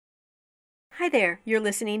Hi there, you're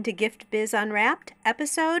listening to Gift Biz Unwrapped,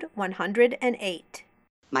 episode 108.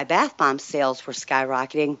 My bath bomb sales were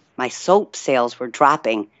skyrocketing. My soap sales were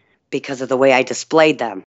dropping because of the way I displayed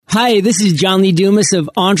them. Hi, this is John Lee Dumas of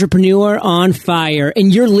Entrepreneur on Fire,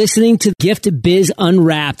 and you're listening to Gift Biz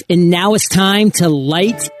Unwrapped. And now it's time to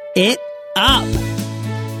light it up.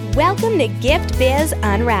 Welcome to Gift Biz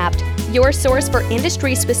Unwrapped, your source for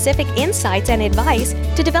industry-specific insights and advice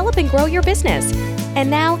to develop and grow your business. And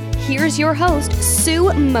now, here's your host,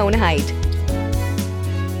 Sue Monheit.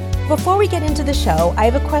 Before we get into the show, I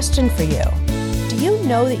have a question for you. Do you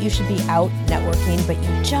know that you should be out networking, but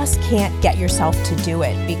you just can't get yourself to do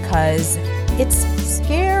it because it's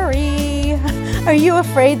scary? Are you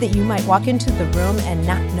afraid that you might walk into the room and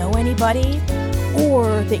not know anybody?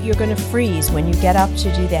 Or that you're going to freeze when you get up to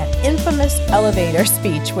do that infamous elevator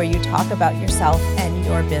speech where you talk about yourself and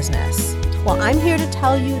your business? Well, I'm here to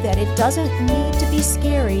tell you that it doesn't need to be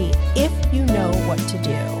scary if you know what to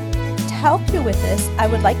do. To help you with this, I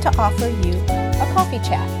would like to offer you a coffee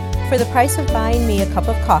chat. For the price of buying me a cup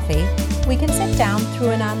of coffee, we can sit down through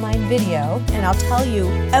an online video and I'll tell you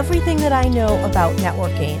everything that I know about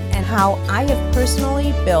networking and how I have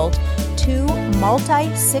personally built 2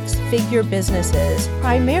 multi-six-figure businesses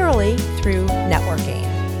primarily through networking.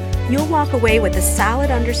 You'll walk away with a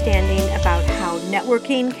solid understanding about how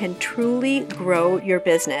networking can truly grow your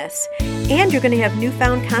business. And you're going to have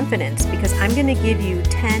newfound confidence because I'm going to give you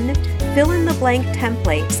 10 fill-in-the-blank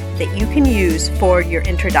templates that you can use for your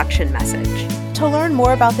introduction message. To learn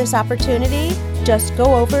more about this opportunity, just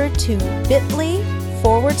go over to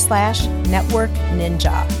bit.ly/network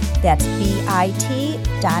ninja. That's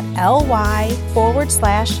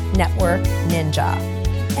bit.ly/network ninja.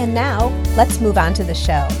 And now, let's move on to the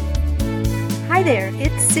show. Hi there,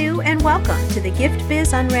 it's Sue, and welcome to the Gift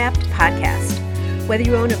Biz Unwrapped podcast. Whether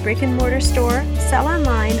you own a brick and mortar store, sell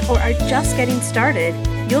online, or are just getting started,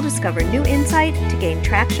 you'll discover new insight to gain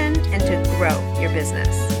traction and to grow your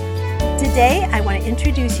business. Today, I want to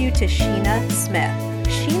introduce you to Sheena Smith.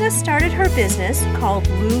 Sheena started her business called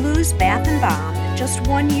Lulu's Bath & Bomb just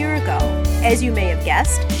 1 year ago. As you may have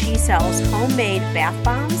guessed, she sells homemade bath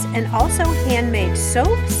bombs and also handmade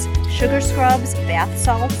soaps, sugar scrubs, bath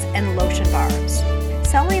salts, and lotion bars.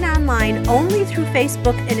 Selling online only through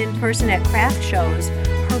Facebook and in person at craft shows,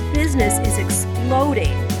 her business is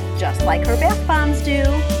exploding, just like her bath bombs do.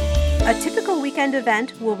 A typical weekend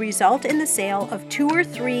event will result in the sale of 2,000 or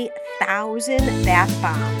 3,000 bath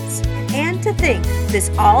bombs. And to think, this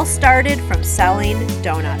all started from selling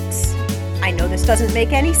donuts. I know this doesn't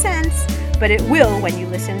make any sense, but it will when you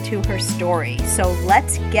listen to her story. So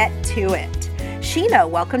let's get to it. Sheena,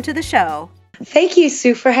 welcome to the show. Thank you,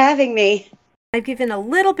 Sue, for having me. I've given a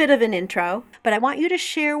little bit of an intro, but I want you to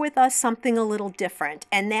share with us something a little different,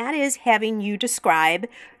 and that is having you describe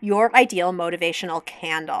your ideal motivational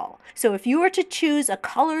candle. So if you were to choose a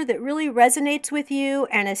color that really resonates with you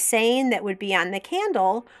and a saying that would be on the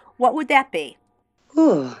candle, what would that be?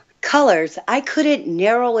 Ooh, colors. I couldn't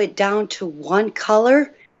narrow it down to one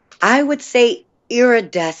color. I would say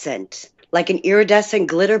iridescent, like an iridescent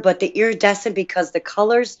glitter, but the iridescent because the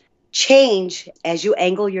colors change as you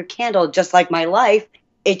angle your candle, just like my life.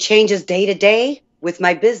 It changes day to day with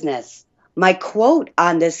my business. My quote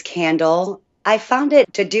on this candle, I found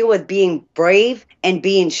it to deal with being brave and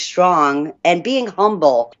being strong and being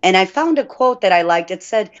humble. And I found a quote that I liked. It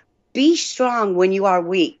said, "Be strong when you are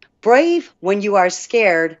weak, brave when you are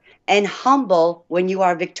scared, and humble when you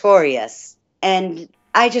are victorious." And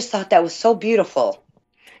I just thought that was so beautiful.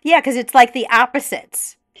 Yeah, because it's like the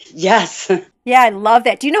opposites. Yes. Yeah, I love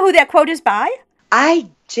that. Do you know who that quote is by? I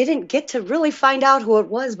didn't get to really find out who it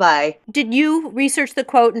was by. Did you research the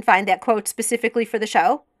quote and find that quote specifically for the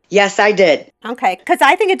show? Yes, I did. Okay, because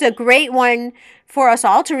I think it's a great one for us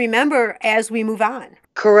all to remember as we move on.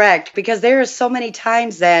 Correct, because there are so many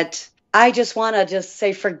times that I just want to just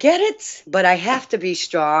say, forget it, but I have to be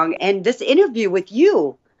strong. And this interview with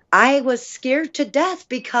you, I was scared to death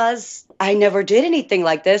because I never did anything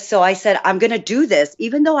like this. So I said, I'm going to do this,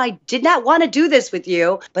 even though I did not want to do this with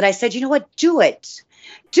you. But I said, you know what? Do it.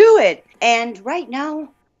 Do it. And right now,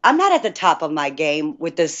 I'm not at the top of my game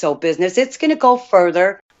with this soap business. It's going to go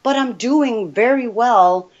further, but I'm doing very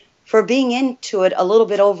well for being into it a little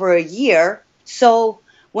bit over a year. So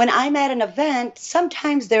when I'm at an event,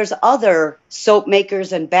 sometimes there's other soap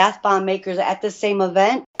makers and bath bomb makers at the same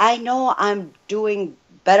event. I know I'm doing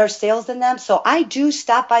better sales than them. So I do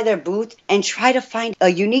stop by their booth and try to find a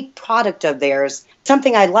unique product of theirs,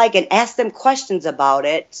 something I like, and ask them questions about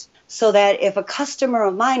it so that if a customer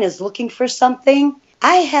of mine is looking for something,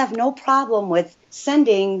 I have no problem with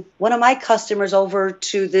sending one of my customers over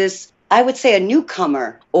to this I would say a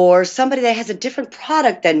newcomer or somebody that has a different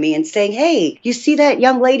product than me and saying, hey, you see that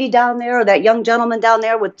young lady down there or that young gentleman down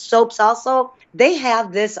there with soaps also? They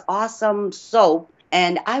have this awesome soap.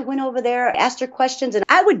 And I went over there, asked her questions, and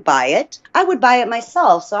I would buy it. I would buy it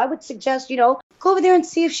myself. So I would suggest, go over there and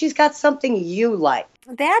see if she's got something you like.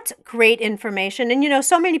 That's great information. And,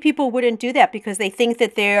 so many people wouldn't do that because they think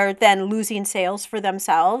that they're then losing sales for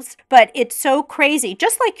themselves. But it's so crazy.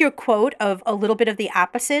 Just like your quote of a little bit of the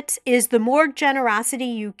opposite is the more generosity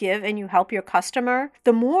you give and you help your customer,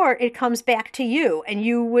 the more it comes back to you. And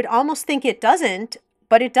you would almost think it doesn't,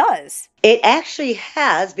 but it does. It actually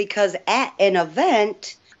has, because at an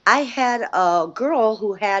event, I had a girl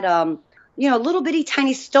who had, a little bitty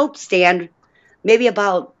tiny soap stand, maybe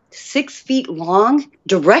about 6 feet long,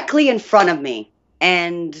 directly in front of me.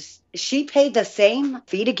 And she paid the same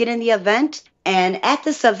fee to get in the event. And at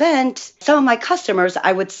this event, some of my customers,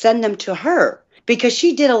 I would send them to her because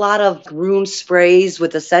she did a lot of room sprays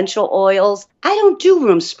with essential oils. I don't do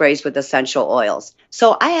room sprays with essential oils.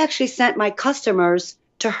 So I actually sent my customers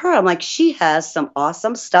to her. I'm like, she has some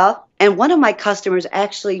awesome stuff. And one of my customers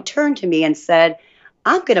actually turned to me and said,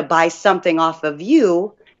 I'm going to buy something off of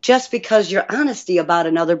you just because your honesty about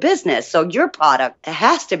another business. So your product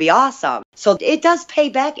has to be awesome. So it does pay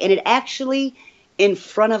back, and it actually, in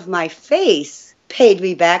front of my face, paid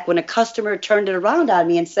me back when a customer turned it around on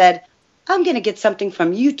me and said, I'm going to get something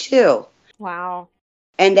from you too. Wow.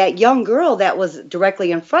 And that young girl that was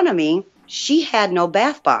directly in front of me, she had no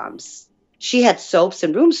bath bombs. She had soaps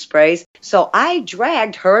and room sprays. So I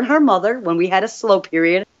dragged her and her mother, when we had a slow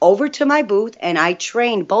period, over to my booth, and I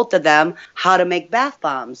trained both of them how to make bath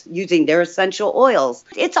bombs using their essential oils.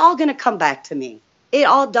 It's all going to come back to me. It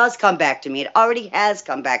all does come back to me. It already has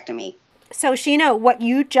come back to me. So, Sheena, what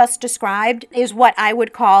you just described is what I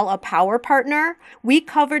would call a power partner. We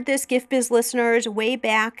covered this, Gift Biz listeners, way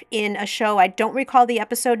back in a show. I don't recall the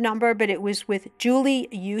episode number, but it was with Julie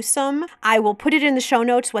Usum. I will put it in the show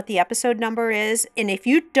notes what the episode number is. And if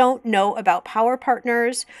you don't know about power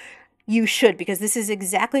partners, you should, because this is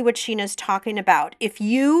exactly what Sheena's talking about. If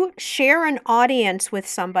you share an audience with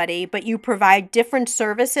somebody, but you provide different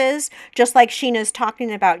services, just like Sheena's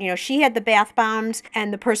talking about, she had the bath bombs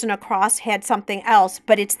and the person across had something else,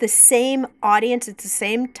 but it's the same audience, it's the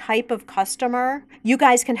same type of customer. You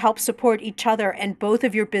guys can help support each other and both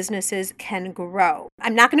of your businesses can grow.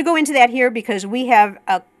 I'm not going to go into that here because we have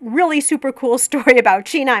a really super cool story about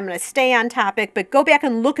Sheena. I'm going to stay on topic, but go back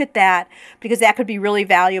and look at that because that could be really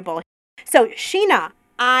valuable. So, Sheena,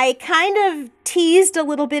 I kind of teased a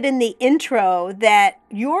little bit in the intro that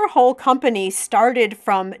your whole company started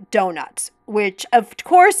from donuts, which of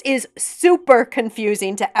course is super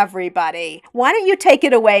confusing to everybody. Why don't you take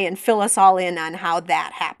it away and fill us all in on how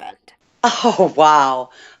that happened? Oh,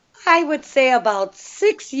 wow. I would say about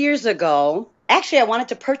 6 years ago, actually, I wanted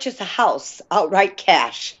to purchase a house outright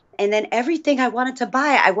cash. And then everything I wanted to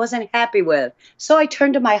buy, I wasn't happy with. So I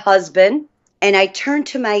turned to my husband. And I turned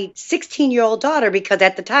to my 16-year-old daughter because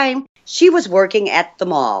at the time she was working at the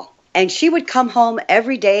mall. And she would come home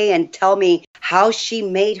every day and tell me how she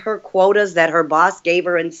made her quotas that her boss gave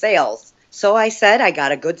her in sales. So I said, I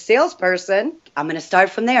got a good salesperson. I'm going to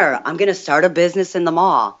start from there. I'm going to start a business in the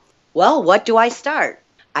mall. Well, what do I start?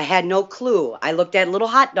 I had no clue. I looked at little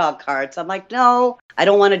hot dog carts. I'm like, no, I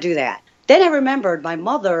don't want to do that. Then I remembered my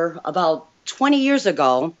mother about 20 years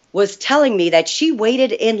ago was telling me that she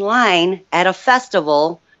waited in line at a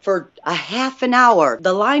festival for a half an hour.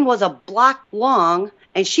 The line was a block long,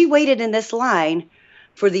 and she waited in this line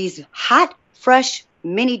for these hot, fresh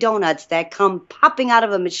mini donuts that come popping out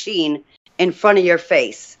of a machine in front of your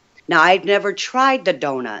face. Now, I've never tried the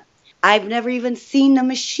donut. I've never even seen the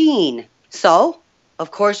machine. So,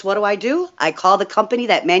 of course, what do? I call the company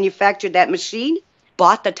that manufactured that machine,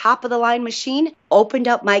 bought the top of the line machine, opened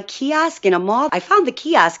up my kiosk in a mall. I found the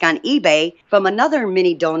kiosk on eBay from another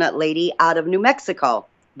mini donut lady out of New Mexico.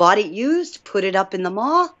 Bought it used, put it up in the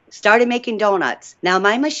mall, started making donuts. Now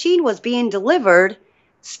my machine was being delivered.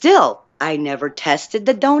 Still, I never tested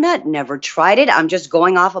the donut, never tried it. I'm just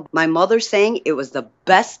going off of my mother saying it was the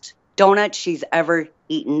best donut she's ever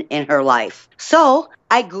eaten in her life. So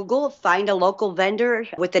I Googled, find a local vendor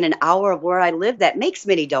within an hour of where I live that makes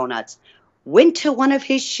mini donuts. Went to one of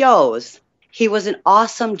his shows. He was an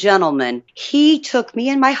awesome gentleman. He took me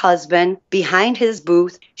and my husband behind his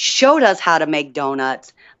booth, showed us how to make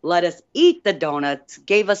donuts, let us eat the donuts,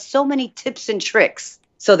 gave us so many tips and tricks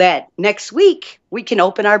so that next week we can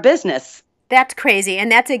open our business. That's crazy.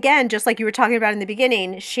 And that's, again, just like you were talking about in the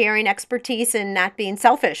beginning, sharing expertise and not being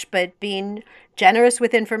selfish, but being generous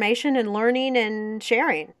with information and learning and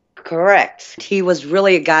sharing. Correct. He was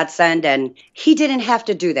really a godsend, and he didn't have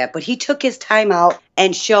to do that, but he took his time out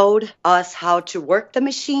and showed us how to work the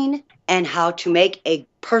machine and how to make a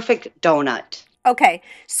perfect donut. Okay,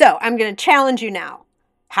 so I'm going to challenge you now.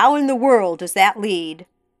 How in the world does that lead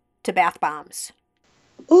to bath bombs?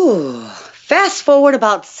 Ooh, fast forward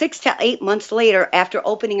about 6 to 8 months later, after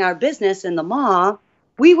opening our business in the mall,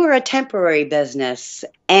 we were a temporary business,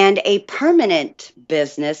 and a permanent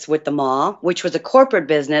business with the mall, which was a corporate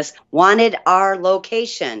business, wanted our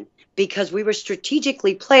location because we were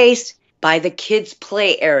strategically placed by the kids'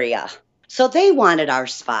 play area. So they wanted our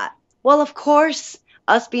spot. Well, of course,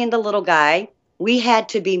 us being the little guy, we had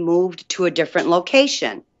to be moved to a different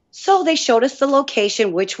location. So they showed us the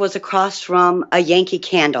location, which was across from a Yankee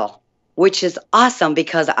Candle, which is awesome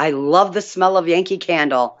because I love the smell of Yankee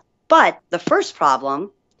Candle. But the first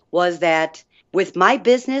problem was that with my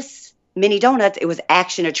business, Mini Donuts, it was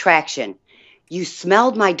action attraction. You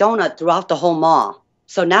smelled my donut throughout the whole mall.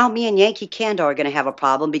 So now me and Yankee Candle are going to have a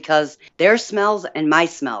problem because their smells and my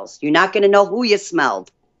smells. You're not going to know who you smelled.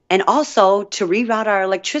 And also, to reroute our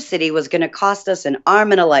electricity was going to cost us an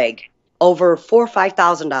arm and a leg, over $4,000 or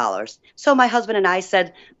 $5,000. So my husband and I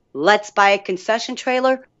said, let's buy a concession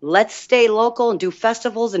trailer. Let's stay local and do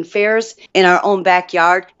festivals and fairs in our own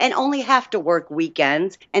backyard and only have to work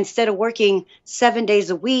weekends instead of working 7 days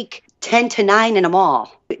a week, 10 to 9 in a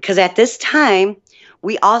mall. Because at this time,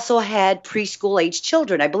 we also had preschool age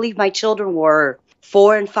children. I believe my children were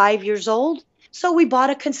 4 and 5 years old. So we bought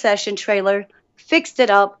a concession trailer, fixed it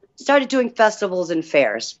up, started doing festivals and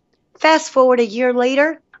fairs. Fast forward a year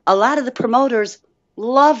later, a lot of the promoters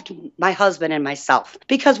loved my husband and myself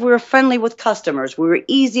because we were friendly with customers. We were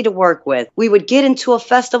easy to work with. We would get into a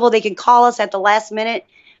festival. They could call us at the last minute.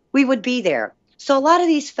 We would be there. So a lot of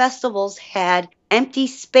these festivals had empty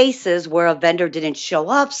spaces where a vendor didn't show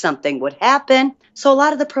up. Something would happen. So a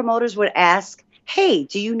lot of the promoters would ask, hey,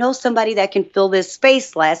 do you know somebody that can fill this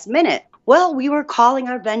space last minute? Well, we were calling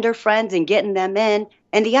our vendor friends and getting them in.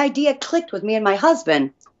 And the idea clicked with me and my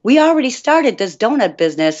husband. We already started this donut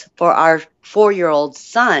business for our 4-year-old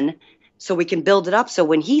son so we can build it up so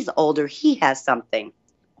when he's older, he has something.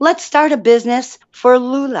 Let's start a business for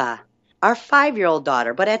Lula, our 5-year-old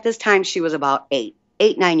daughter. But at this time, she was about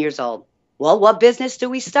 9 years old. Well, what business do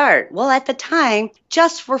we start? Well, at the time,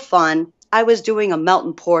 just for fun, I was doing a melt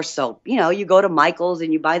and pour soap. You know, you go to Michael's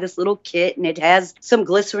and you buy this little kit and it has some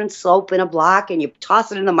glycerin soap in a block and you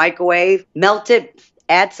toss it in the microwave, melt it,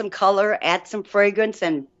 add some color, add some fragrance,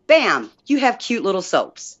 and bam, you have cute little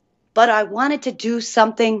soaps. But I wanted to do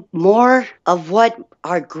something more of what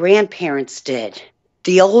our grandparents did.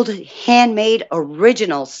 The old handmade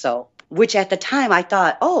original soap, which at the time I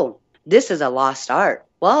thought, oh, this is a lost art.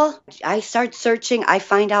 Well, I start searching. I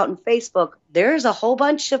find out on Facebook, there's a whole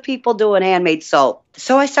bunch of people doing handmade soap.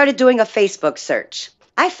 So I started doing a Facebook search.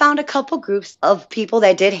 I found a couple groups of people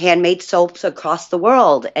that did handmade soaps across the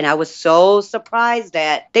world. And I was so surprised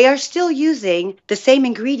that they are still using the same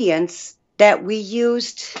ingredients that we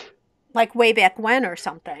used. Like way back when or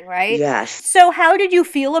something, right? Yes. So how did you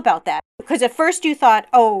feel about that? Because at first you thought,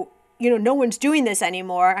 oh, no one's doing this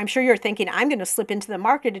anymore. I'm sure you're thinking, I'm going to slip into the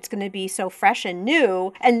market. It's going to be so fresh and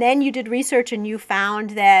new. And then you did research and you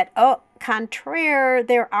found that, oh, contraire,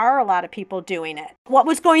 there are a lot of people doing it. What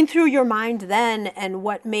was going through your mind then and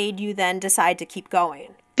what made you then decide to keep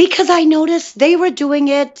going? Because I noticed they were doing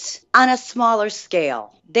it on a smaller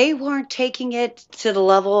scale. They weren't taking it to the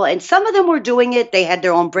level, and some of them were doing it. They had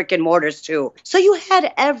their own brick and mortars too. So you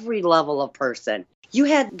had every level of person. You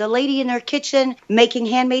had the lady in her kitchen making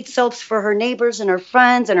handmade soaps for her neighbors and her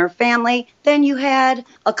friends and her family. Then you had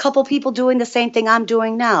a couple people doing the same thing I'm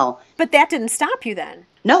doing now. But that didn't stop you then.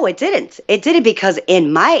 No, it didn't. It didn't because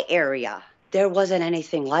in my area, there wasn't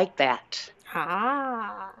anything like that.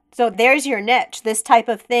 So there's your niche, this type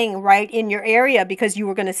of thing right in your area because you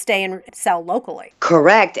were going to stay and sell locally.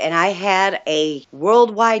 Correct. And I had a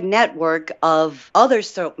worldwide network of other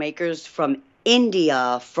soap makers from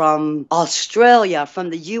India, from Australia,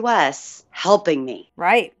 from the U.S. helping me.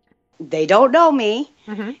 Right. They don't know me.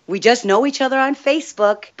 Mm-hmm. We just know each other on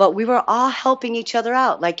Facebook, but we were all helping each other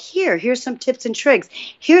out. Like, here's some tips and tricks.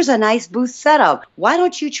 Here's a nice booth setup. Why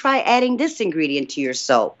don't you try adding this ingredient to your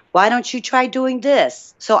soap? Why don't you try doing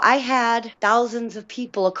this? So I had thousands of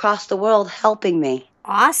people across the world helping me.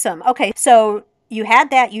 Awesome. Okay, so you had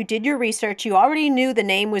that, you did your research, you already knew the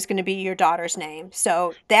name was going to be your daughter's name.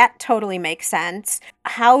 So that totally makes sense.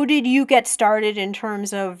 How did you get started in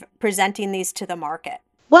terms of presenting these to the market?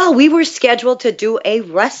 Well, we were scheduled to do a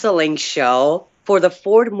wrestling show for the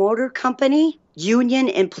Ford Motor Company union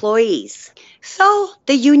employees. So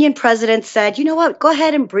the union president said, you know what, go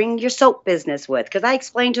ahead and bring your soap business with. Because I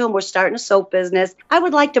explained to him we're starting a soap business. I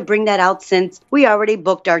would like to bring that out since we already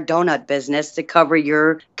booked our donut business to cover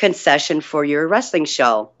your concession for your wrestling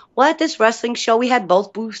show. Well, at this wrestling show, we had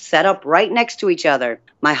both booths set up right next to each other.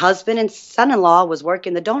 My husband and son-in-law was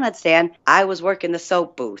working the donut stand. I was working the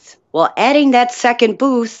soap booth. Well, adding that second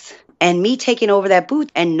booth and me taking over that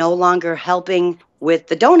booth and no longer helping with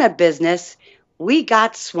the donut business, we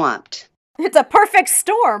got swamped. It's a perfect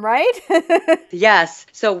storm, right? Yes.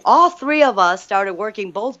 So all three of us started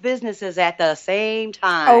working both businesses at the same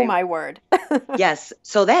time. Oh, my word. Yes.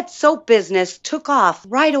 So that soap business took off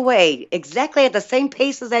right away, exactly at the same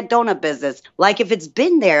pace as that donut business, like if it's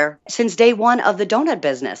been there since day one of the donut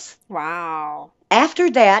business. Wow. After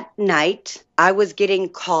that night, I was getting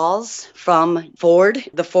calls from Ford,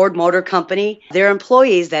 the Ford Motor Company, their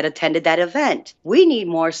employees that attended that event. We need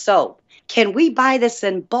more soap. Can we buy this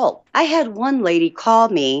in bulk? I had one lady call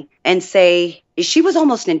me and say, she was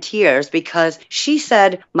almost in tears because she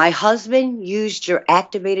said, my husband used your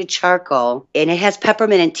activated charcoal and it has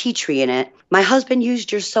peppermint and tea tree in it. My husband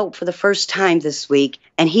used your soap for the first time this week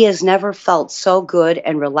and he has never felt so good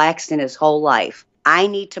and relaxed in his whole life. I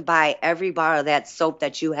need to buy every bar of that soap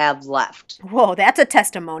that you have left. Whoa, that's a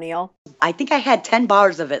testimonial. I think I had 10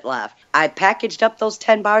 bars of it left. I packaged up those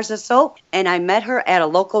 10 bars of soap and I met her at a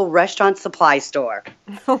local restaurant supply store.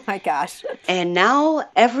 Oh my gosh. And now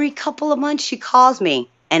every couple of months she calls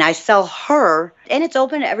me and I sell her, and it's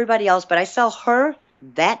open to everybody else, but I sell her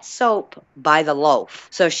that soap by the loaf.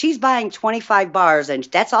 So she's buying 25 bars and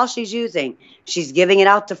that's all she's using. She's giving it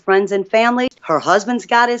out to friends and family. Her husband's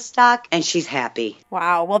got his stock and she's happy.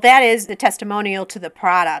 Wow. Well, that is the testimonial to the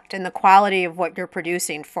product and the quality of what you're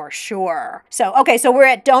producing for sure. So, okay, so we're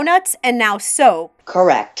at donuts and now soap.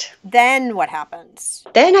 Correct. Then what happens?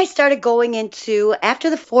 Then I started going into, after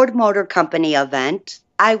the Ford Motor Company event,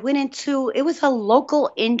 I went into, it was a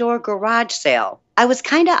local indoor garage sale. I was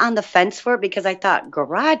kind of on the fence for it because I thought,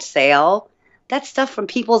 garage sale? That's stuff from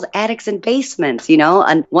people's attics and basements, you know,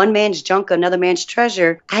 and one man's junk, another man's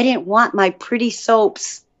treasure. I didn't want my pretty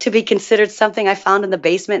soaps to be considered something I found in the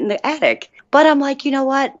basement in the attic. But I'm like, you know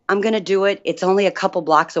what? I'm going to do it. It's only a couple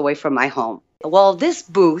blocks away from my home. Well, this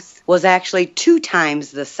booth was actually 2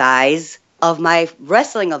 times the size of my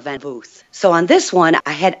wrestling event booth. So on this one,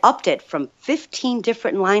 I had upped it from 15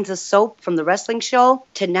 different lines of soap from the wrestling show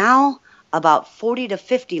to now about 40 to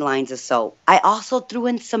 50 lines of soap. I also threw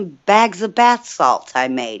in some bags of bath salts I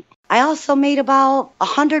made. I also made about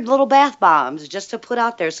 100 little bath bombs just to put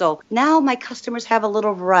out there. So now my customers have a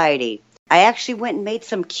little variety. I actually went and made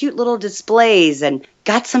some cute little displays and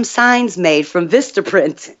got some signs made from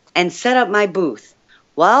Vistaprint and set up my booth.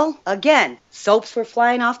 Well, again, soaps were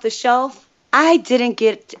flying off the shelf. I didn't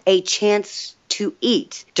get a chance to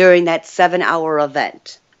eat during that 7-hour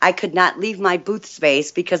event. I could not leave my booth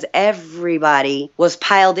space because everybody was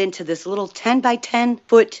piled into this little 10 by 10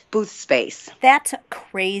 foot booth space. That's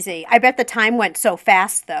crazy. I bet the time went so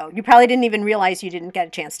fast, though. You probably didn't even realize you didn't get a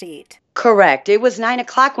chance to eat. Correct. It was 9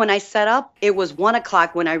 o'clock when I set up. It was 1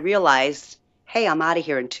 o'clock when I realized, hey, I'm out of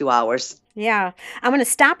here in 2 hours. Yeah. I'm going to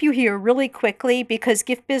stop you here really quickly because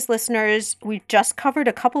Gift Biz listeners, we've just covered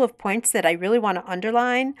a couple of points that I really want to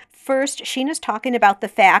underline. First, Sheena's talking about the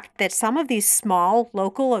fact that some of these small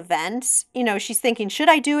local events, you know, she's thinking, should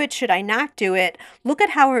I do it? Should I not do it? Look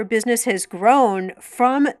at how her business has grown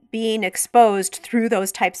from being exposed through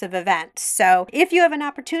those types of events. So if you have an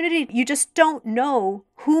opportunity, you just don't know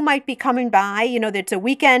who might be coming by. You know, it's a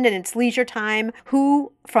weekend and it's leisure time.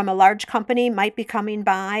 Who from a large company might be coming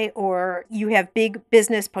by, or you have big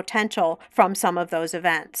business potential from some of those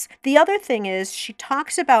events. The other thing is she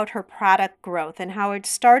talks about her product growth and how it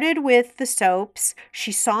started with the soaps.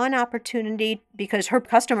 She saw an opportunity because her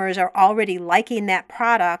customers are already liking that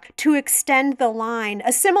product to extend the line.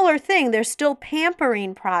 A similar thing, they're still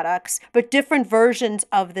pampering products, but different versions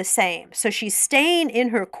of the same. So she's staying in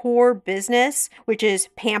her core business, which is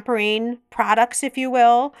pampering products, if you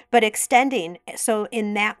will, but extending. So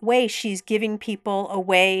in that way, she's giving people a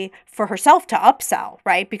way for herself to upsell,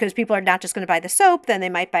 right? Because people are not just going to buy the soap, then they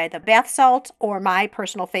might buy the bath salt or my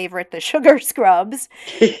personal favorite, the sugar scrubs.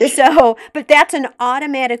 So, but that's an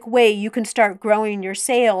automatic way you can start growing your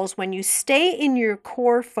sales when you stay in your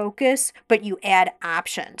core focus, but you add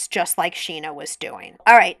options, just like Sheena was doing.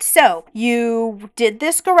 All right, so you did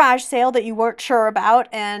this garage sale that you weren't sure about,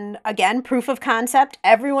 and again, proof of concept,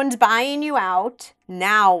 everyone's buying you out.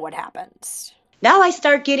 Now what happens? Now I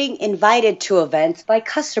start getting invited to events by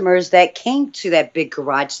customers that came to that big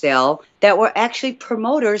garage sale that were actually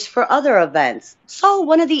promoters for other events. So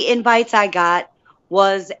one of the invites I got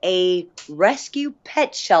was a rescue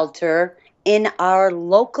pet shelter in our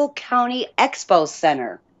local county expo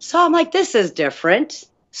center. So I'm like, this is different.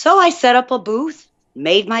 So I set up a booth,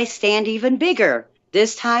 made my stand even bigger.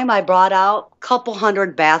 This time I brought out a couple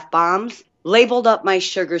hundred bath bombs, labeled up my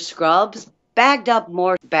sugar scrubs, bagged up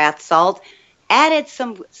more bath salt, added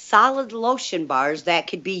some solid lotion bars that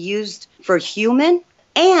could be used for human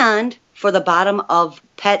and for the bottom of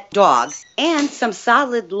pet dogs, and some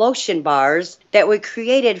solid lotion bars that were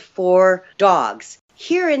created for dogs.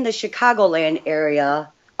 Here in the Chicagoland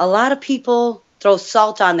area, a lot of people throw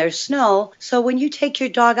salt on their snow, so when you take your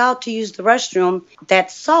dog out to use the restroom,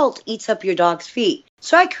 that salt eats up your dog's feet.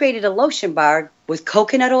 So I created a lotion bar with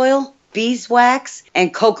coconut oil, beeswax,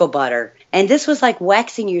 and cocoa butter. And this was like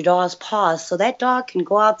waxing your dog's paws so that dog can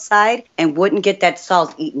go outside and wouldn't get that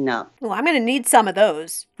salt eaten up. Well, I'm going to need some of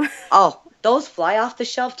those. Oh, those fly off the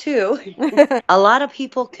shelf too. A lot of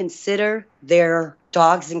people consider their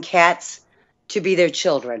dogs and cats to be their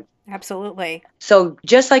children. Absolutely. So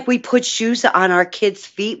just like we put shoes on our kids'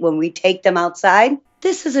 feet when we take them outside,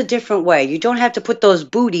 this is a different way. You don't have to put those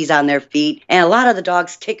booties on their feet. And a lot of the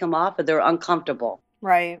dogs kick them off if they're uncomfortable.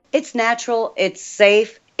 Right. It's natural. It's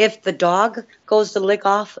safe. If the dog goes to lick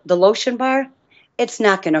off the lotion bar, it's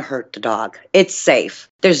not going to hurt the dog. It's safe.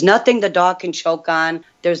 There's nothing the dog can choke on.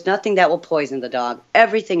 There's nothing that will poison the dog.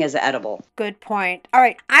 Everything is edible. Good point. All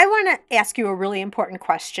right. I want to ask you a really important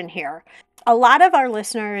question here. A lot of our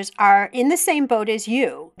listeners are in the same boat as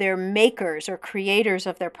you. They're makers or creators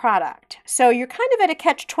of their product. So you're kind of at a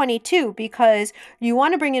catch-22 because you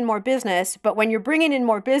want to bring in more business, but when you're bringing in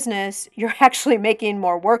more business, you're actually making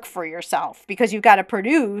more work for yourself because you've got to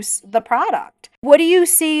produce the product. What do you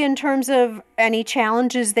see in terms of any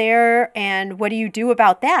challenges there, and what do you do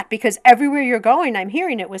about that? Because everywhere you're going, I'm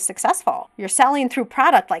hearing it was successful. You're selling through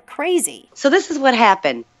product like crazy. So this is what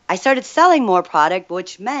happened. I started selling more product,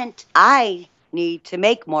 which meant I need to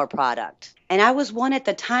make more product. And I was one at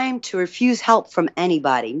the time to refuse help from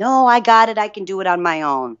anybody. No, I got it. I can do it on my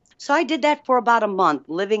own. So I did that for about a month,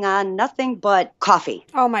 living on nothing but coffee.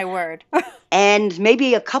 Oh, my word. And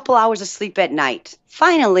maybe a couple hours of sleep at night.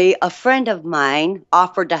 Finally, a friend of mine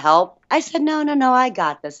offered to help. I said, no, I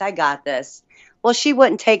got this. Well, she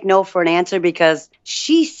wouldn't take no for an answer because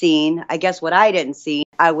she seen, I guess what I didn't see,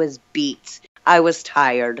 I was beat. I was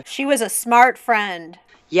tired. She was a smart friend.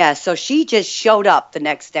 Yeah, so she just showed up the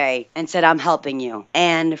next day and said, I'm helping you.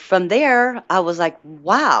 And from there, I was like,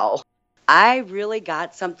 wow, I really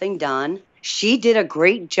got something done. She did a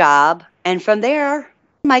great job. And from there,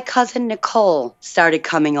 my cousin Nicole started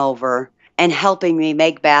coming over and helping me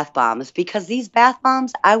make bath bombs, because these bath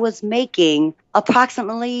bombs, I was making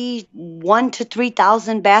approximately 1,000 to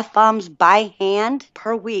 3,000 bath bombs by hand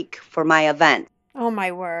per week for my event. Oh,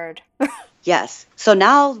 my word. Yes. So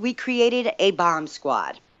now we created a bomb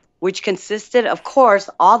squad, which consisted, of course,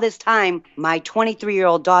 all this time, my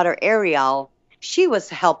 23-year-old daughter, Ariel, she was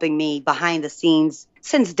helping me behind the scenes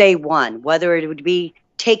since day one, whether it would be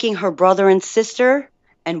taking her brother and sister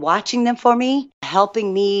and watching them for me,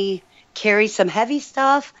 helping me carry some heavy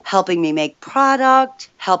stuff, helping me make product,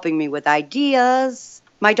 helping me with ideas.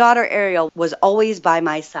 My daughter, Ariel, was always by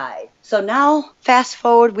my side. So now, fast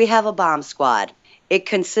forward, we have a bomb squad. It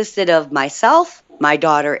consisted of myself, my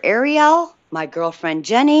daughter Ariel, my girlfriend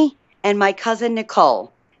Jenny, and my cousin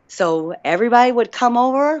Nicole. So everybody would come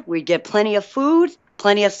over, we'd get plenty of food,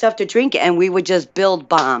 plenty of stuff to drink, and we would just build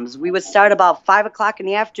bombs. We would start about 5 o'clock in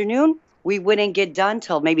the afternoon. We wouldn't get done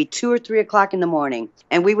till maybe 2 or 3 o'clock in the morning.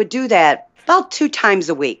 And we would do that about 2 times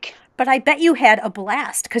a week. But I bet you had a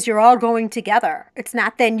blast because you're all going together. It's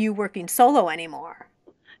not then you working solo anymore.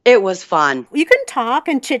 It was fun. You can talk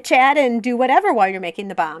and chit-chat and do whatever while you're making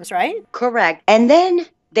the bombs, right? Correct. And then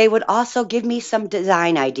they would also give me some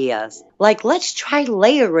design ideas. Like, let's try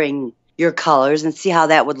layering your colors and see how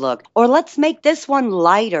that would look. Or let's make this one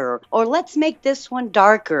lighter. Or let's make this one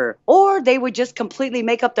darker. Or they would just completely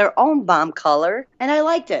make up their own bomb color. And I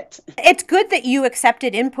liked it. It's good that you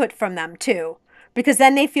accepted input from them, too. Because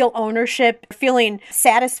then they feel ownership, feeling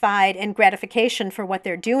satisfied and gratification for what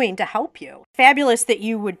they're doing to help you. Fabulous that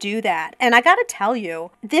you would do that. And I got to tell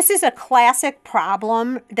you, this is a classic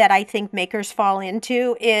problem that I think makers fall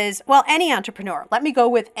into is, well, any entrepreneur, let me go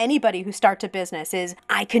with anybody who starts a business, is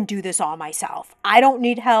I can do this all myself. I don't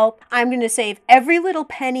need help. I'm going to save every little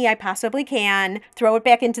penny I possibly can, throw it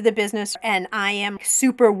back into the business, and I am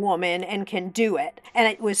superwoman and can do it. And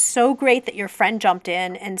it was so great that your friend jumped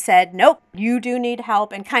in and said, nope, you do need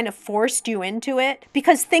help and kind of forced you into it.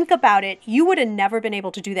 Because think about it, you would have never been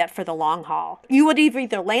able to do that for the long haul. You would have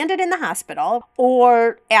either landed in the hospital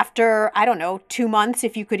or after, I don't know, 2 months,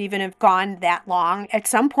 if you could even have gone that long, at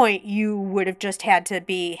some point you would have just had to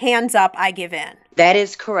be hands up, I give in. That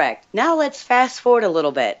is correct. Now let's fast forward a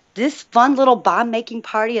little bit. This fun little bomb making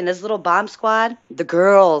party and this little bomb squad, the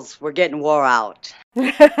girls were getting wore out.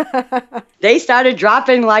 They started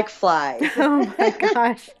dropping like flies. Oh my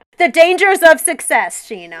gosh. The dangers of success,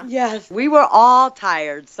 Sheena. Yes, we were all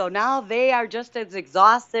tired. So now they are just as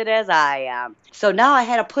exhausted as I am. So now I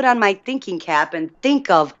had to put on my thinking cap and think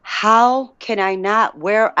of how can I not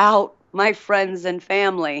wear out my friends and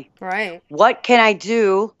family? Right. What can I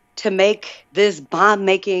do to make this bomb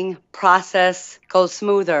making process go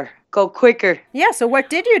smoother, go quicker? Yeah, so what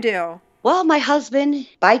did you do? Well, my husband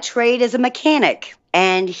by trade is a mechanic.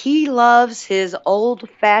 And he loves his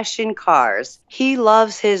old-fashioned cars. He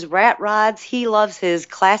loves his rat rods. He loves his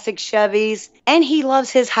classic Chevys. And he loves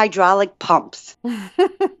his hydraulic pumps.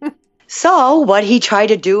 So what he tried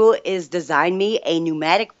to do is design me a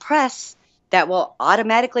pneumatic press that will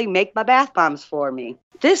automatically make my bath bombs for me.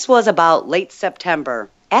 This was about late September.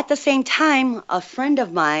 At the same time, a friend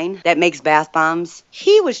of mine that makes bath bombs,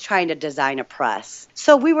 he was trying to design a press.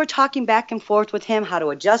 So we were talking back and forth with him how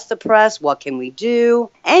to adjust the press, what can we do,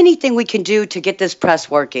 anything we can do to get this press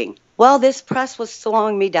working. Well, this press was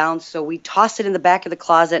slowing me down, so we tossed it in the back of the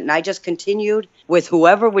closet, and I just continued with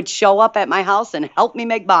whoever would show up at my house and help me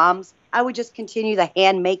make bombs. I would just continue the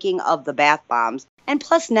hand making of the bath bombs. And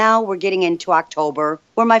plus now we're getting into October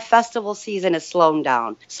where my festival season is slowing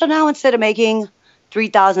down. So now instead of making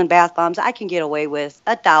 3,000 bath bombs, I can get away with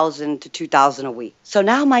 1,000 to 2,000 a week. So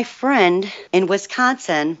now my friend in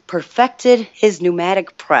Wisconsin perfected his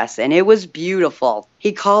pneumatic press, and it was beautiful.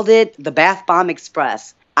 He called it the Bath Bomb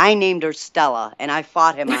Express. I named her Stella, and I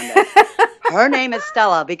fought him on this. Her name is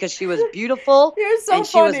Stella because she was beautiful. You're so and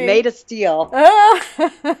funny. She was made of steel.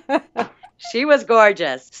 She was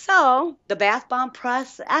gorgeous. So the bath bomb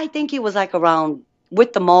press, I think it was like around,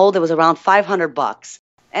 with the mold, it was around $500.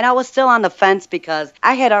 And I was still on the fence because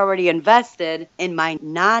I had already invested in my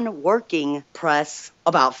non-working press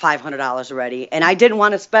about $500 already. And I didn't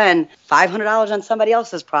want to spend $500 on somebody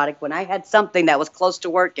else's product when I had something that was close to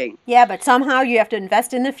working. Yeah, but somehow you have to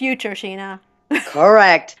invest in the future, Sheena.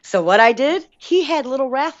 Correct. So what I did, he had little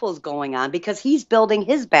raffles going on because he's building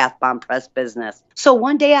his bath bomb press business. So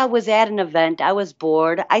one day I was at an event, I was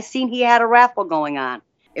bored. I seen he had a raffle going on.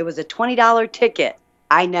 It was a $20 ticket.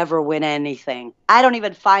 I never win anything. I don't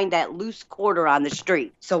even find that loose quarter on the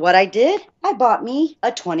street. So what I did, I bought me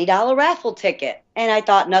a $20 raffle ticket. And I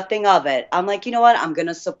thought nothing of it. I'm like, you know what? I'm going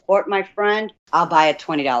to support my friend. I'll buy a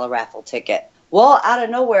 $20 raffle ticket. Well, out of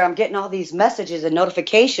nowhere, I'm getting all these messages and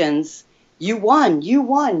notifications. You won, you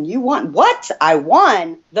won, you won. What? I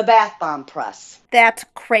won the bath bomb press. That's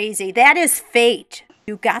crazy. That is fate.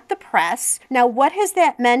 You got the press. Now, what has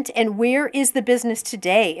that meant and where is the business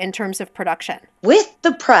today in terms of production? With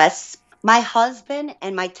the press, my husband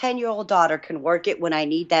and my 10-year-old daughter can work it when I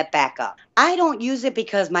need that backup. I don't use it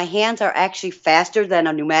because my hands are actually faster than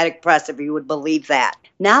a pneumatic press, if you would believe that.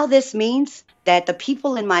 Now this means that the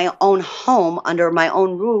people in my own home, under my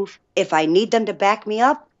own roof, if I need them to back me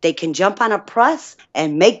up, they can jump on a press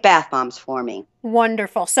and make bath bombs for me.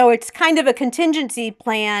 Wonderful. So it's kind of a contingency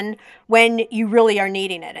plan when you really are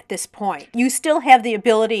needing it at this point. You still have the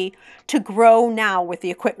ability to grow now with the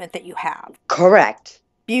equipment that you have. Correct.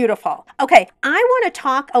 Beautiful. Okay, I want to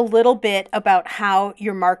talk a little bit about how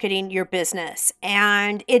you're marketing your business.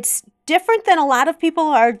 And it's different than a lot of people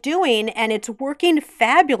are doing, and it's working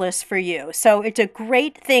fabulous for you. So it's a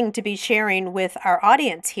great thing to be sharing with our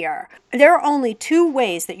audience here. There are only two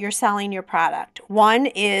ways that you're selling your product. One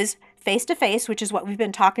is face-to-face, which is what we've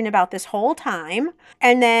been talking about this whole time.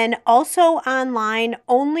 And then also online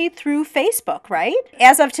only through Facebook, right?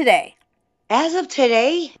 As of today. As of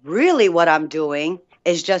today, really what I'm doing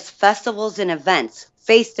is just festivals and events,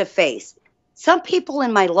 face-to-face. Some people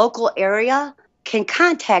in my local area can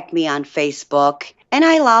contact me on Facebook, and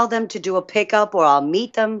I allow them to do a pickup, or I'll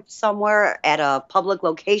meet them somewhere at a public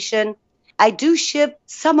location. I do ship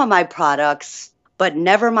some of my products, but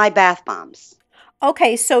never my bath bombs.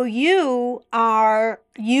 Okay, so you are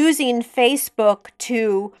using Facebook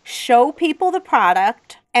to show people the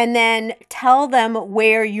product and then tell them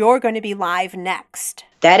where you're going to be live next.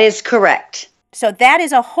 That is correct. So that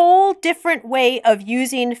is a whole different way of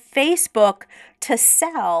using Facebook to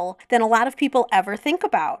sell than a lot of people ever think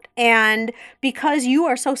about. And because you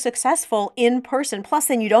are so successful in person, plus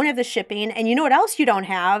then you don't have the shipping, and you know what else you don't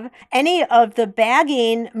have? Any of the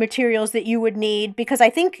bagging materials that you would need, because I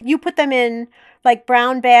think you put them in like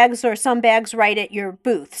brown bags or some bags right at your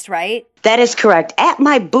booths, right? That is correct. At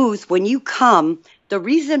my booth, when you come, the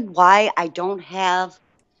reason why I don't have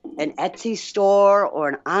an Etsy store or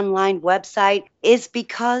an online website is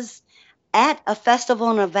because at a festival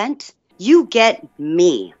and event, you get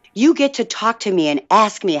me. You get to talk to me and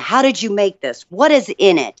ask me, how did you make this? What is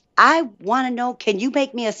in it? I want to know, can you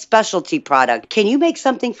make me a specialty product? Can you make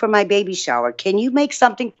something for my baby shower? Can you make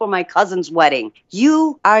something for my cousin's wedding?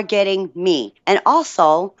 You are getting me. And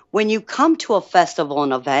also, when you come to a festival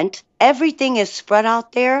and event, everything is spread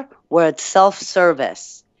out there where it's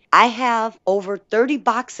self-service. I have over 30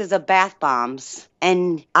 boxes of bath bombs,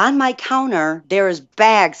 and on my counter, there is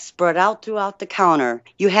bags spread out throughout the counter.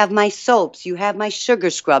 You have my soaps, you have my sugar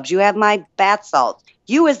scrubs, you have my bath salts.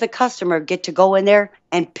 You as the customer get to go in there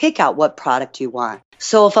and pick out what product you want.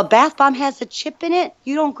 So if a bath bomb has a chip in it,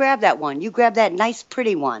 you don't grab that one. You grab that nice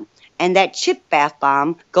pretty one. And that chip bath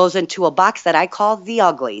bomb goes into a box that I call the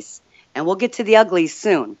uglies. And we'll get to the uglies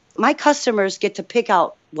soon. My customers get to pick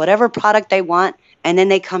out whatever product they want, and then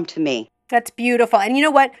they come to me. That's beautiful. And you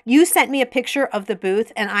know what? You sent me a picture of the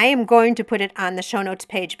booth, and I am going to put it on the show notes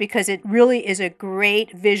page because it really is a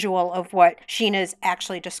great visual of what Sheena's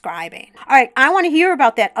actually describing. All right, I want to hear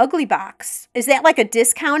about that ugly box. Is that like a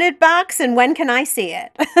discounted box, and when can I see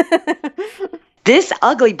it? This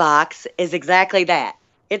ugly box is exactly that.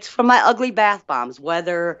 It's from my ugly bath bombs,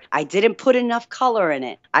 whether I didn't put enough color in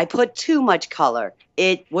it, I put too much color.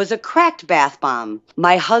 It was a cracked bath bomb.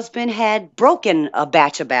 My husband had broken a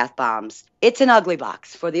batch of bath bombs. It's an ugly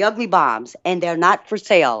box for the ugly bombs, and they're not for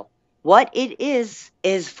sale. What it is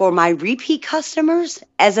for my repeat customers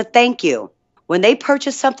as a thank you. When they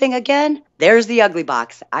purchase something again, there's the ugly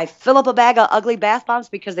box. I fill up a bag of ugly bath bombs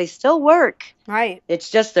because they still work. Right. It's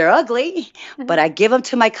just they're ugly, but I give them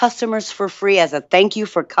to my customers for free as a thank you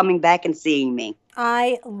for coming back and seeing me.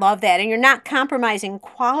 I love that. And you're not compromising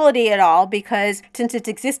quality at all because since it's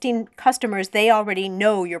existing customers, they already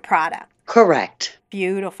know your product. Correct.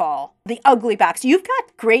 Beautiful. The ugly box. You've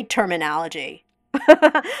got great terminology.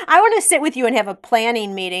 I want to sit with you and have a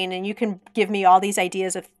planning meeting and you can give me all these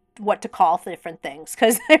ideas of what to call different things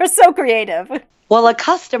because they're so creative. Well, a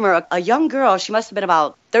customer, a young girl, she must have been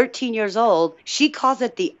about 13 years old, she calls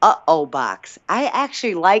it the uh-oh box. I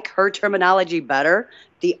actually like her terminology better,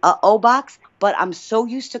 the uh-oh box, but I'm so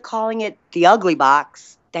used to calling it the ugly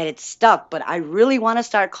box that it's stuck, but I really want to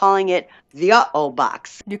start calling it the uh-oh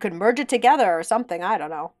box. You could merge it together or something, I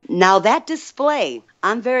don't know. Now that display,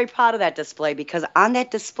 I'm very proud of that display because on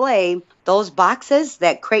that display, those boxes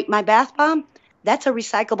that crate my bath bomb, that's a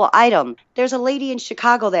recyclable item. There's a lady in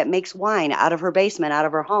Chicago that makes wine out of her basement, out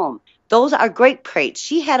of her home. Those are grape crates.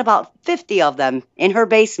 She had about 50 of them in her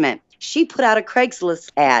basement. She put out a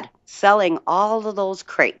Craigslist ad selling all of those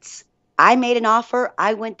crates. I made an offer.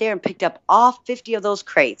 I went there and picked up all 50 of those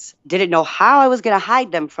crates. Didn't know how I was going to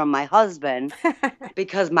hide them from my husband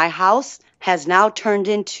because my house has now turned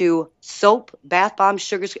into soap, bath bomb,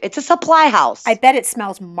 sugar. It's a supply house. I bet it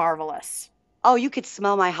smells marvelous. Oh, you could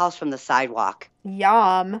smell my house from the sidewalk.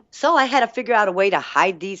 Yum. So I had to figure out a way to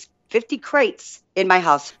hide these 50 crates in my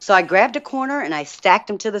house. So I grabbed a corner and I stacked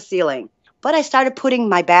them to the ceiling. But I started putting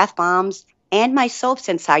my bath bombs and my soaps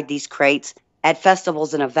inside these crates at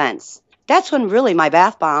festivals and events. That's when really my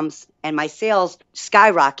bath bombs and my sales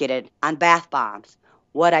skyrocketed on bath bombs.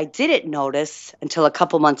 What I didn't notice until a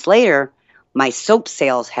couple months later, my soap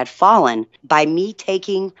sales had fallen by me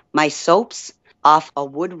taking my soaps off a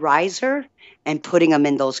wood riser and putting them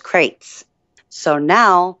in those crates. So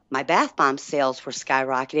now my bath bomb sales were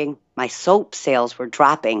skyrocketing. My soap sales were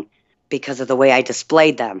dropping because of the way I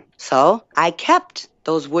displayed them. So I kept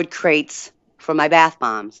those wood crates for my bath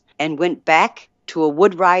bombs and went back to a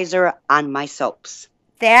wood riser on my soaps.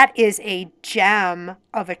 That is a gem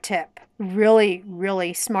of a tip. Really,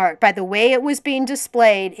 really smart. By the way it was being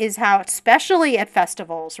displayed is how, especially at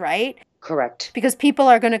festivals, right? Correct. Because people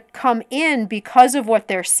are going to come in because of what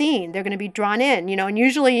they're seeing. They're going to be drawn in, and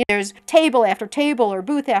usually there's table after table or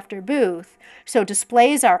booth after booth. So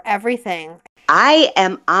displays are everything. I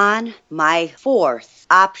am on my fourth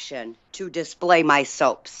option to display my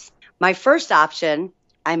soaps. My first option,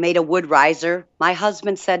 I made a wood riser. My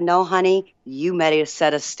husband said, no, honey, you made a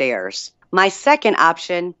set of stairs. My second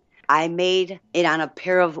option, I made it on a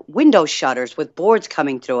pair of window shutters with boards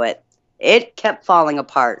coming through it. It kept falling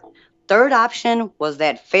apart. Third option was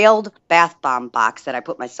that failed bath bomb box that I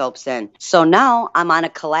put my soaps in. So now I'm on a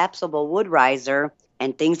collapsible wood riser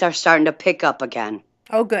and things are starting to pick up again.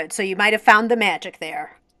 Oh, good. So you might have found the magic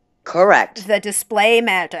there. Correct. The display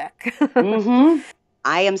magic. Mm-hmm.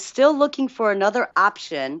 I am still looking for another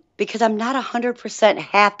option because I'm not 100%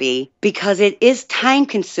 happy because it is time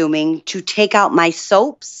consuming to take out my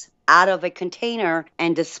soaps out of a container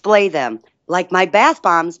and display them. Like my bath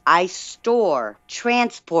bombs, I store,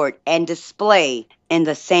 transport, and display in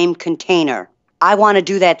the same container. I want to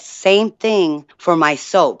do that same thing for my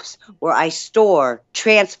soaps, where I store,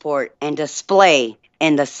 transport, and display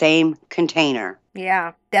in the same container.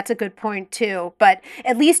 Yeah, that's a good point too. But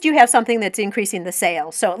at least you have something that's increasing the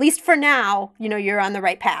sales. So at least for now, you're on the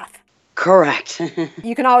right path. Correct.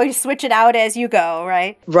 You can always switch it out as you go,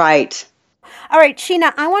 right? Right. All right,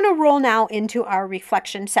 Sheena, I want to roll now into our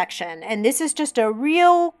reflection section. And this is just a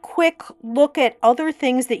real quick look at other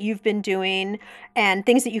things that you've been doing and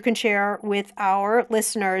things that you can share with our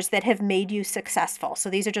listeners that have made you successful. So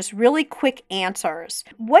these are just really quick answers.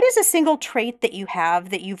 What is a single trait that you have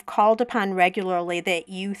that you've called upon regularly that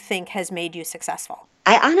you think has made you successful?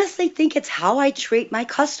 I honestly think it's how I treat my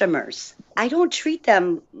customers. I don't treat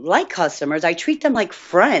them like customers. I treat them like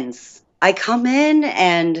friends. I come in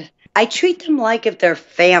and I treat them like if they're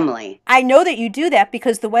family. I know that you do that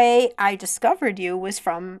because the way I discovered you was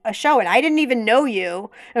from a show and I didn't even know you.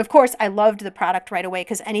 And of course, I loved the product right away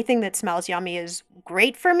because anything that smells yummy is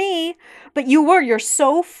great for me. But you're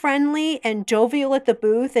so friendly and jovial at the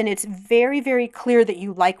booth, and it's very, very clear that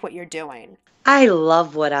you like what you're doing. I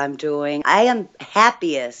love what I'm doing. I am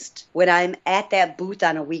happiest when I'm at that booth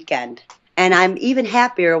on a weekend. And I'm even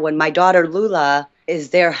happier when my daughter Lula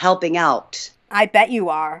is there helping out. I bet you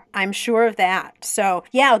are. I'm sure of that. So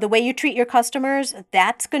yeah, the way you treat your customers,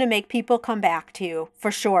 that's going to make people come back to you for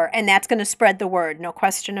sure. And that's going to spread the word, no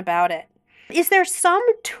question about it. Is there some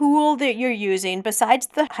tool that you're using besides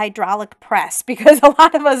the hydraulic press? Because a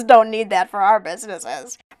lot of us don't need that for our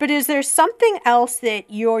businesses. But is there something else that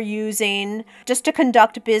you're using just to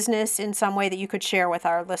conduct business in some way that you could share with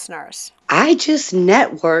our listeners? I just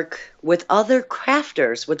network with other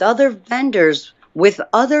crafters, with other vendors, with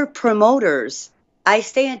other promoters. I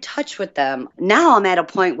stay in touch with them. Now I'm at a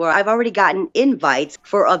point where I've already gotten invites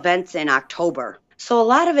for events in October. So a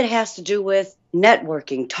lot of it has to do with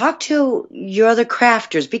networking. Talk to your other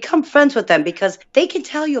crafters. Become friends with them because they can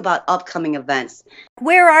tell you about upcoming events.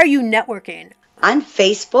 Where are you networking? On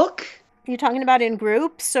Facebook. Are you talking about in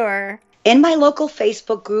groups or? In my local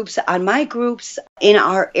Facebook groups, on my groups, in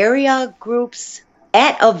our area groups,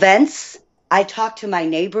 at events. I talk to my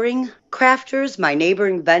neighboring crafters, my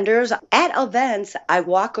neighboring vendors. At events, I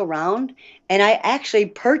walk around and I actually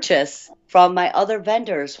purchase from my other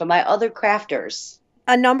vendors, from my other crafters.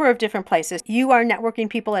 A number of different places. You are networking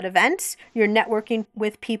people at events. You're networking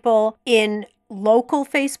with people in local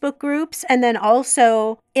Facebook groups and then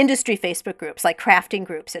also industry Facebook groups like crafting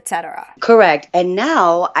groups, etc. Correct. And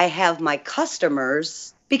now I have my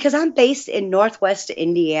customers because I'm based in Northwest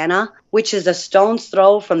Indiana, which is a stone's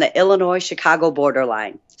throw from the Illinois-Chicago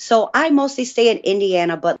borderline. So I mostly stay in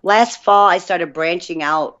Indiana, but last fall I started branching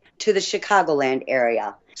out to the Chicagoland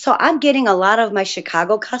area. So I'm getting a lot of my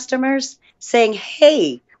Chicago customers saying,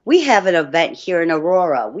 hey, we have an event here in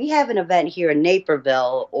Aurora. We have an event here in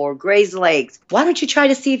Naperville or Grays Lakes. Why don't you try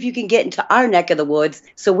to see if you can get into our neck of the woods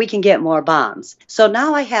so we can get more bombs? So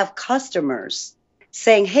now I have customers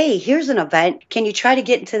saying, hey, here's an event. Can you try to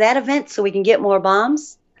get into that event so we can get more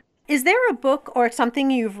bombs? Is there a book or something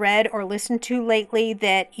you've read or listened to lately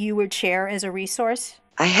that you would share as a resource?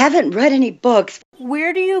 I haven't read any books.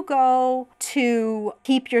 Where do you go to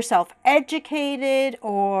keep yourself educated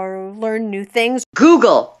or learn new things?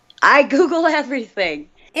 Google. I Google everything.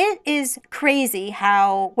 It is crazy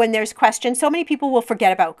how when there's questions, so many people will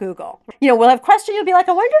forget about Google. We'll have questions, you'll be like,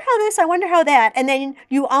 I wonder how this, I wonder how that. And then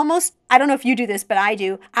you almost, I don't know if you do this, but I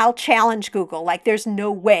do, I'll challenge Google. Like there's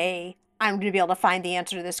no way I'm going to be able to find the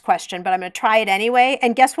answer to this question, but I'm going to try it anyway.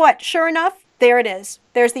 And guess what? Sure enough, there it is.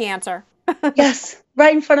 There's the answer. Yes,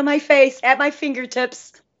 right in front of my face, at my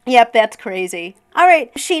fingertips. Yep, that's crazy. All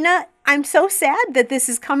right, Sheena, I'm so sad that this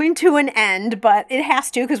is coming to an end, but it has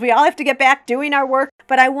to because we all have to get back doing our work.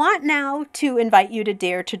 But I want now to invite you to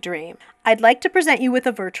Dare to Dream. I'd like to present you with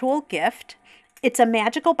a virtual gift. It's a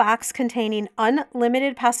magical box containing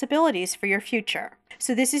unlimited possibilities for your future.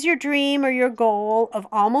 So this is your dream or your goal of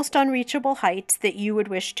almost unreachable heights that you would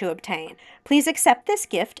wish to obtain. Please accept this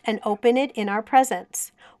gift and open it in our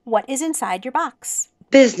presence. What is inside your box?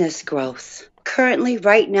 Business growth. Currently,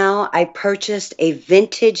 right now, I purchased a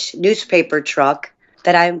vintage newspaper truck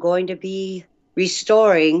that I'm going to be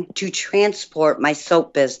restoring to transport my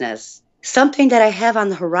soap business. Something that I have on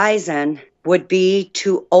the horizon would be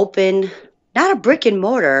to open not a brick and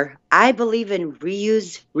mortar. I believe in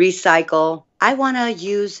reuse, recycle. I want to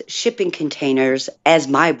use shipping containers as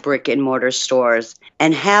my brick and mortar stores.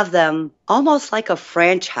 and have them almost like a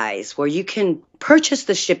franchise where you can purchase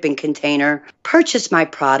the shipping container, purchase my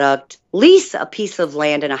product, lease a piece of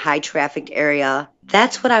land in a high trafficked area.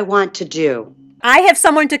 That's what I want to do. I have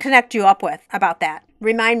someone to connect you up with about that.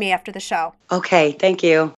 Remind me after the show. Okay, thank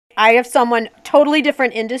you. I have someone totally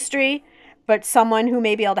different industry, but someone who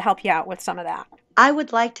may be able to help you out with some of that. I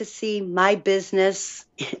would like to see my business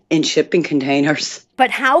in shipping containers. But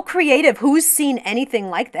how creative? Who's seen anything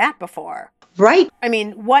like that before? Right. I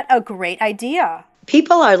mean, what a great idea.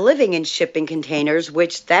 People are living in shipping containers,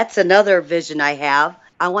 which that's another vision I have.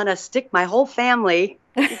 I want to stick my whole family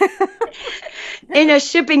in a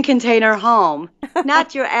shipping container home.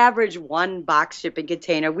 Not your average one box shipping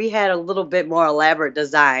container. We had a little bit more elaborate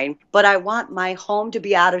design, but I want my home to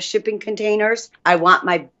be out of shipping containers. I want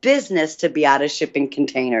my business to be out of shipping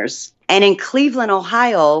containers. And in Cleveland,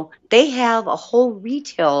 Ohio, they have a whole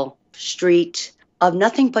retail street of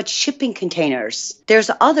nothing but shipping containers.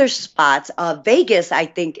 There's other spots. Vegas, I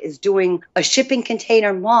think, is doing a shipping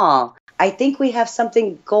container mall. I think we have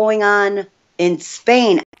something going on in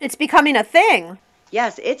Spain. It's becoming a thing.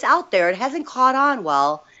 Yes, it's out there. It hasn't caught on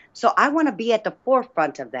well. So I want to be at the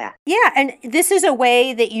forefront of that. Yeah, and this is a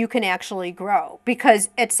way that you can actually grow, because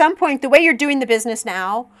at some point, the way you're doing the business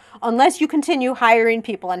now, unless you continue hiring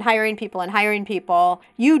people and hiring people and hiring people,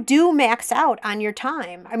 you do max out on your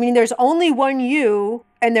time. I mean, there's only one you,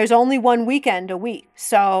 and there's only one weekend a week.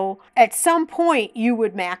 So at some point you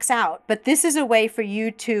would max out, but this is a way for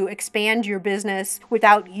you to expand your business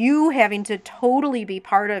without you having to totally be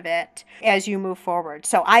part of it as you move forward.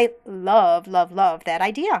 So I love, love, love that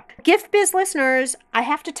idea. Gift Biz listeners, I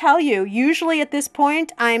have to tell you, usually at this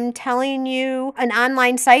point, I'm telling you an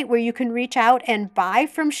online site where you can reach out and buy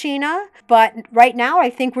from Sheena. But right now,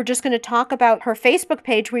 I think we're just going to talk about her Facebook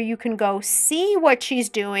page where you can go see what she's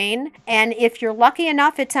doing. And if you're lucky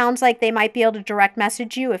enough, it sounds like they might be able to direct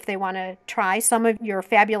message you if they want to try some of your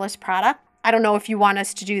fabulous product. I don't know if you want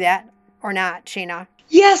us to do that or not, Sheena.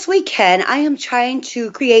 Yes, we can. I am trying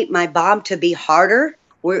to create my bomb to be harder,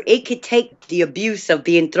 where it could take the abuse of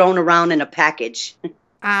being thrown around in a package.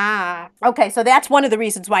 Okay. So that's one of the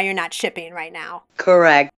reasons why you're not shipping right now.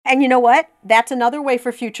 Correct. And you know what? That's another way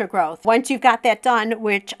for future growth. Once you've got that done,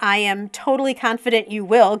 which I am totally confident you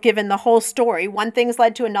will, given the whole story, one thing's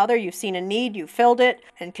led to another. You've seen a need, you filled it,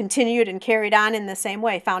 and continued and carried on in the same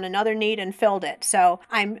way, found another need and filled it. So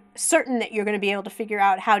I'm certain that you're going to be able to figure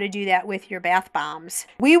out how to do that with your bath bombs.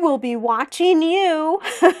 We will be watching you.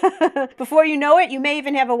 Before you know it, you may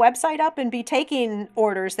even have a website up and be taking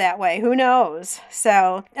orders that way. Who knows?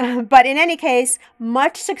 So, but in any case,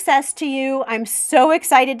 much success to you. I'm so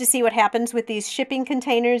excited to see what happens with these shipping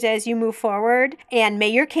containers as you move forward, and may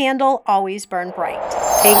your candle always burn bright.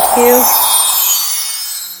 Thank you.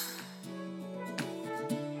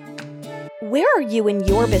 Where are you in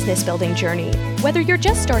your business building journey? Whether you're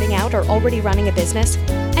just starting out or already running a business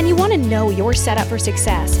and you want to know you're set up for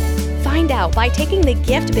success, find out by taking the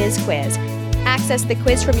Gift Biz quiz. Access the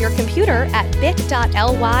quiz from your computer at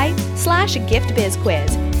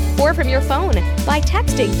bit.ly/giftbizquiz or from your phone by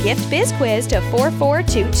texting Gift Biz Quiz to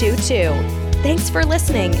 44222. Thanks for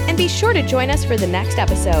listening, and be sure to join us for the next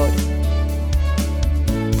episode.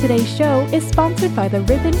 Today's show is sponsored by the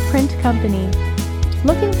Ribbon Print Company.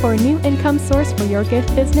 Looking for a new income source for your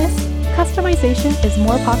gift business? Customization is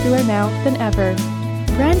more popular now than ever.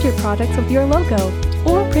 Brand your products with your logo,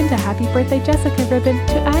 or print a Happy Birthday Jessica ribbon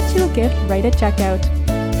to add to a gift right at checkout.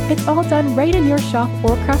 It's all done right in your shop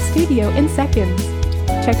or craft studio in seconds.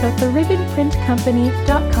 Check out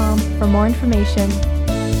theribbonprintcompany.com for more information.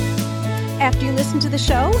 After you listen to the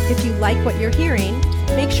show, if you like what you're hearing,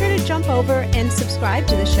 make sure to jump over and subscribe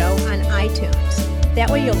to the show on iTunes. That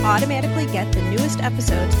way you'll automatically get the newest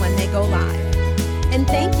episodes when they go live. And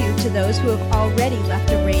thank you to those who have already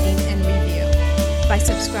left a rating and review. By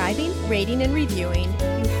subscribing, rating, and reviewing,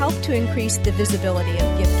 you help to increase the visibility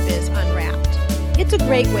of Gift Biz Unwrapped. It's a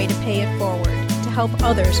great way to pay it forward to help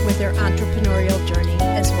others with their entrepreneurial journey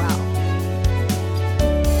as well.